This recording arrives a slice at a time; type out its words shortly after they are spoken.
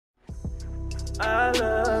I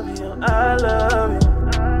love you, I love you.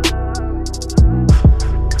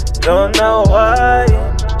 Don't know why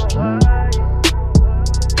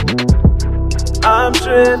I'm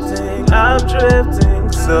drifting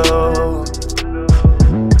so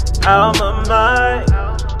out my mind.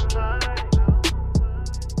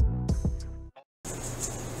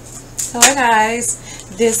 Hello guys,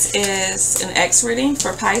 this is an X reading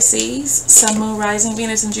for Pisces, Sun, Moon, Rising,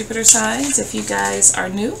 Venus, and Jupiter signs. If you guys are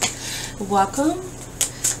new, welcome.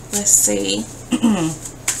 Let's see.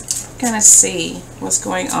 Gonna see what's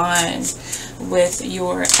going on with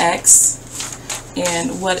your ex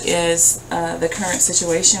and what is the current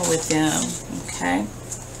situation with them. Okay,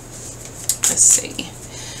 let's see.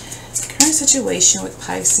 Current situation with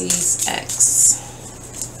Pisces ex.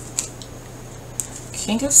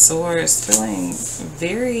 King of Swords, feeling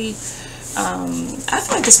very, I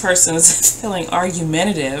feel like this person is feeling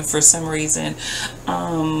argumentative for some reason.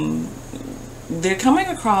 They're coming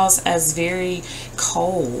across as very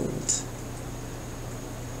cold.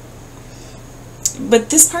 But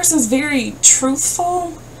this person's very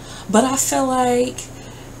truthful, but I feel like,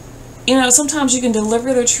 you know, sometimes you can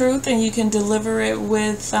deliver the truth and you can deliver it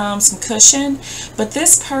with some cushion. But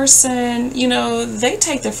this person, you know, they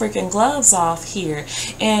take the freaking gloves off here.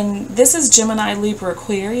 And this is Gemini, Libra,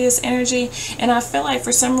 Aquarius energy. And I feel like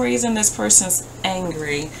for some reason this person's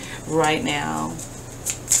angry right now.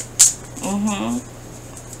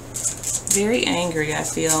 Very angry, I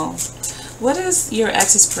feel. What is your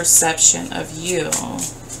ex's perception of you?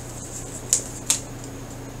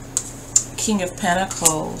 King of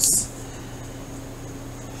Pentacles.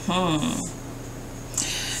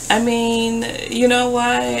 I mean, you know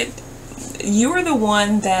what? You are the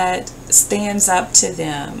one that stands up to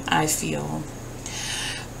them, I feel.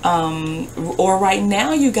 Or right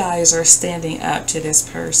now you guys are standing up to this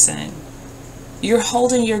person. You're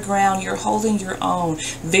holding your ground. You're holding your own.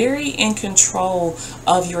 Very in control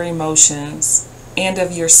of your emotions and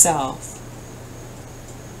of yourself.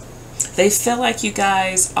 They feel like you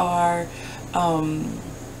guys are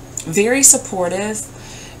very supportive,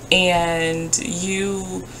 and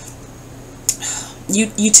you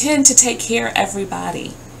tend to take care of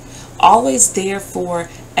everybody. Always there for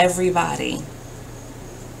everybody.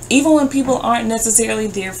 Even when people aren't necessarily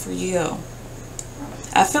there for you.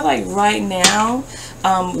 I feel like right now,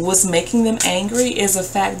 what's making them angry is the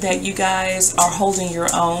fact that you guys are holding your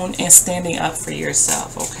own and standing up for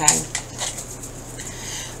yourself, okay?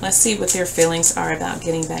 Let's see what their feelings are about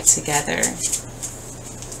getting back together.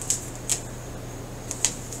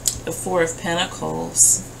 The Four of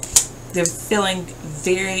Pentacles. They're feeling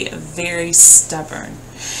very, very stubborn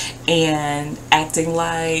and acting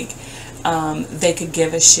like they could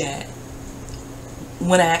give a shit,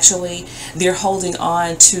 when actually they're holding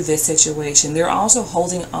on to this situation. They're also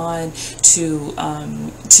holding on to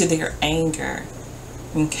their anger.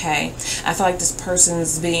 Okay, I feel like this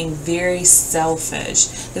person's being very selfish.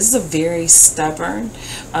 This is a very stubborn.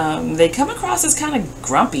 They come across as kind of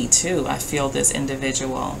grumpy too. I feel this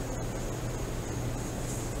individual.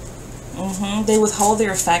 They withhold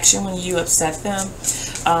their affection when you upset them.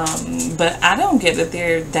 But I don't get that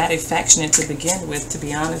they're that affectionate to begin with, to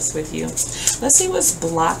be honest with you. Let's see what's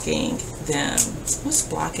blocking them. What's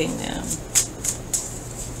blocking them?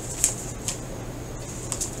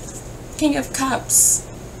 King of Cups.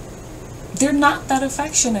 They're not that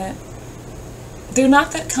affectionate. They're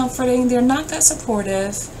not that comforting. They're not that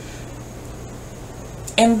supportive.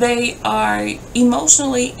 And they are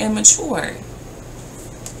emotionally immature.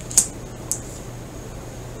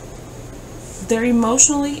 They're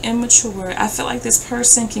emotionally immature. I feel like this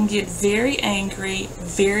person can get very angry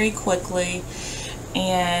very quickly,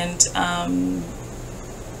 and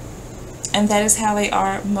that is how they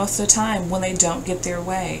are most of the time when they don't get their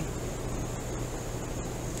way.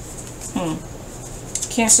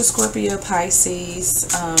 Cancer, Scorpio, Pisces.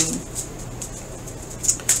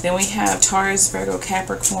 Then we have Taurus, Virgo,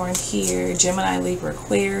 Capricorn here. Gemini, Libra,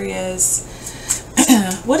 Aquarius.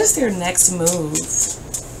 What is their next move?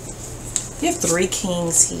 You have three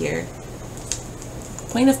kings here.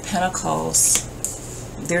 Queen of Pentacles.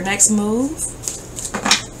 Their next move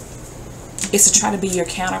is to try to be your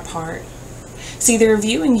counterpart. See, they're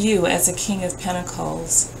viewing you as a King of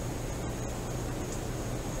Pentacles,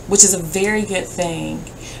 which is a very good thing.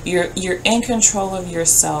 You're in control of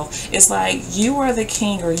yourself. It's like you are the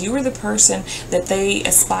king, or you are the person that they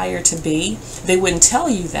aspire to be. They wouldn't tell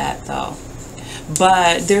you that though.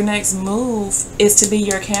 But their next move is to be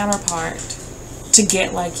your counterpart, to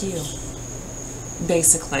get like you,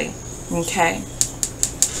 basically. Okay?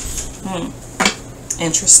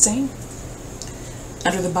 Interesting.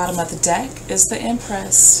 Under the bottom of the deck is the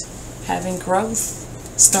Empress. having growth,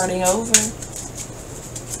 starting over.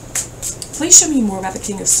 Please show me more about the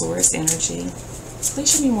King of Swords energy. Please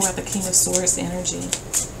show me more about the King of Swords energy.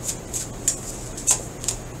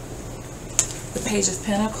 The Page of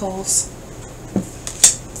Pentacles.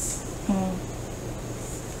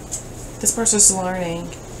 This person's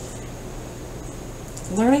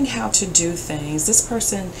learning how to do things. This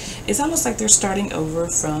person, it's almost like they're starting over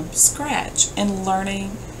from scratch and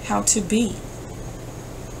learning how to be.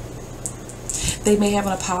 They may have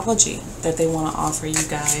an apology that they want to offer you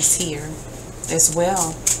guys here as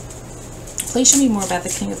well. Please show me more about the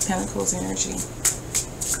King of Pentacles energy.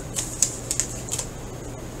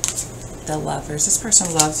 The Lovers. This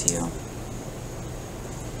person loves you.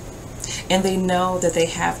 And they know that they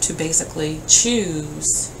have to basically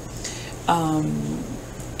choose.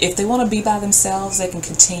 If they want to be by themselves, they can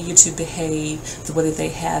continue to behave the way that they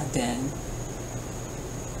have been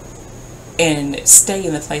and stay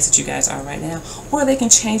in the place that you guys are right now. Or they can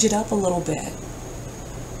change it up a little bit.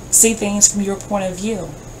 See things from your point of view.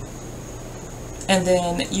 And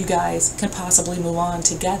then you guys can possibly move on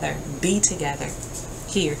together. Be together.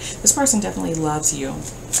 Here. This person definitely loves you.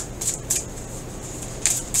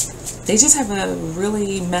 They just have a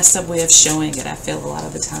really messed up way of showing it, I feel, a lot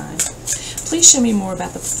of the time. Please show me more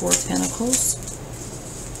about the Four of Pentacles.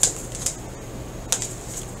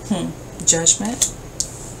 Judgment.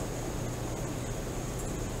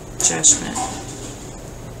 Judgment.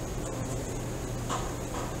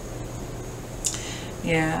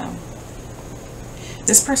 Yeah.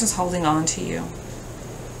 This person's holding on to you.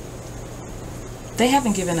 They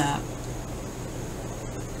haven't given up.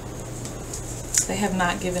 They have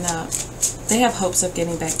not given up. They have hopes of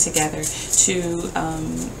getting back together,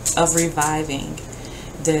 of reviving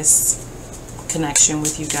this connection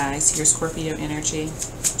with you guys. Here, Scorpio energy,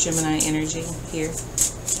 Gemini energy here.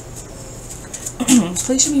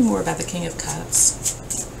 Please show me more about the King of Cups.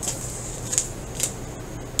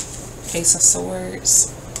 Ace of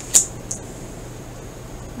Swords.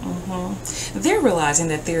 They're realizing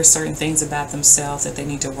that there are certain things about themselves that they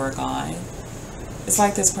need to work on. It's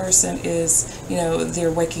like this person is,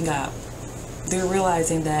 they're waking up. They're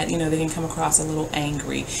realizing that, they can come across a little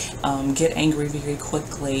angry, get angry very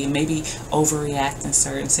quickly, maybe overreact in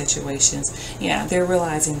certain situations. Yeah, they're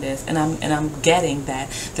realizing this, and I'm getting that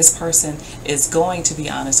this person is going to be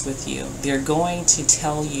honest with you. They're going to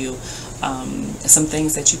tell you some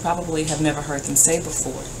things that you probably have never heard them say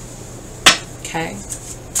before. Okay?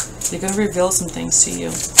 They're going to reveal some things to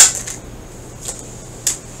you.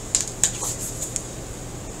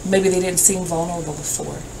 Maybe they didn't seem vulnerable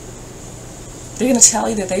before. They're going to tell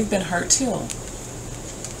you that they've been hurt too.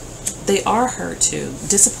 They are hurt too.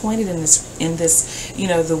 Disappointed in this,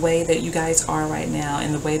 the way that you guys are right now,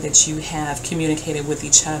 and the way that you have communicated with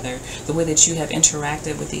each other, the way that you have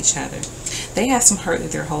interacted with each other. They have some hurt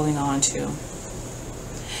that they're holding on to.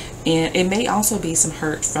 And it may also be some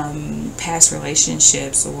hurt from past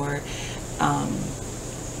relationships or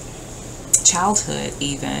childhood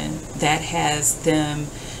even, that has them,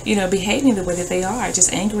 behaving the way that they are,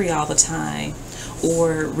 just angry all the time,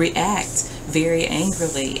 or react very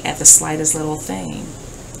angrily at the slightest little thing.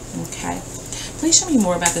 Okay? Please show me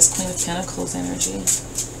more about this Queen of Pentacles energy.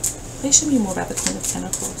 Please show me more about the Queen of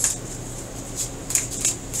Pentacles.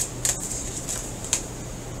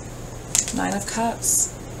 Nine of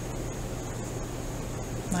Cups.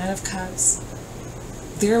 Nine of Cups.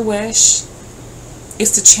 Their wish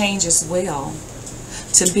is to change as well,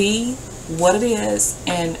 to be what it is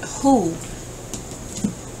and who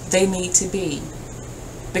they need to be,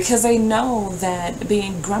 because they know that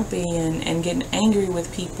being grumpy and getting angry with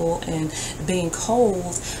people and being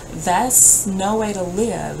cold, that's no way to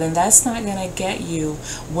live, and that's not going to get you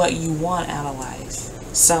what you want out of life.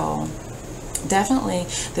 So definitely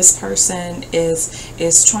this person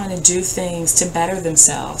is trying to do things to better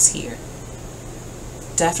themselves here.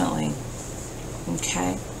 Definitely.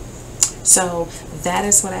 Okay, so that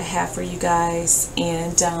is what I have for you guys,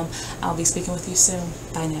 and I'll be speaking with you soon.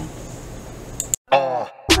 Bye now.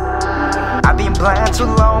 I've been blind too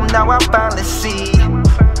long, now I finally see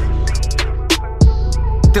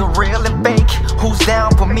the real and fake, who's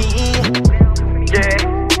down for me.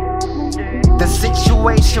 The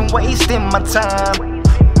situation wasting my time.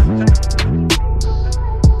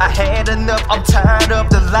 I had enough, I'm tired of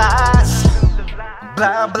the lies.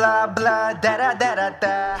 Blah, blah, blah, da, da, da, da,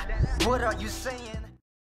 da. What are you saying?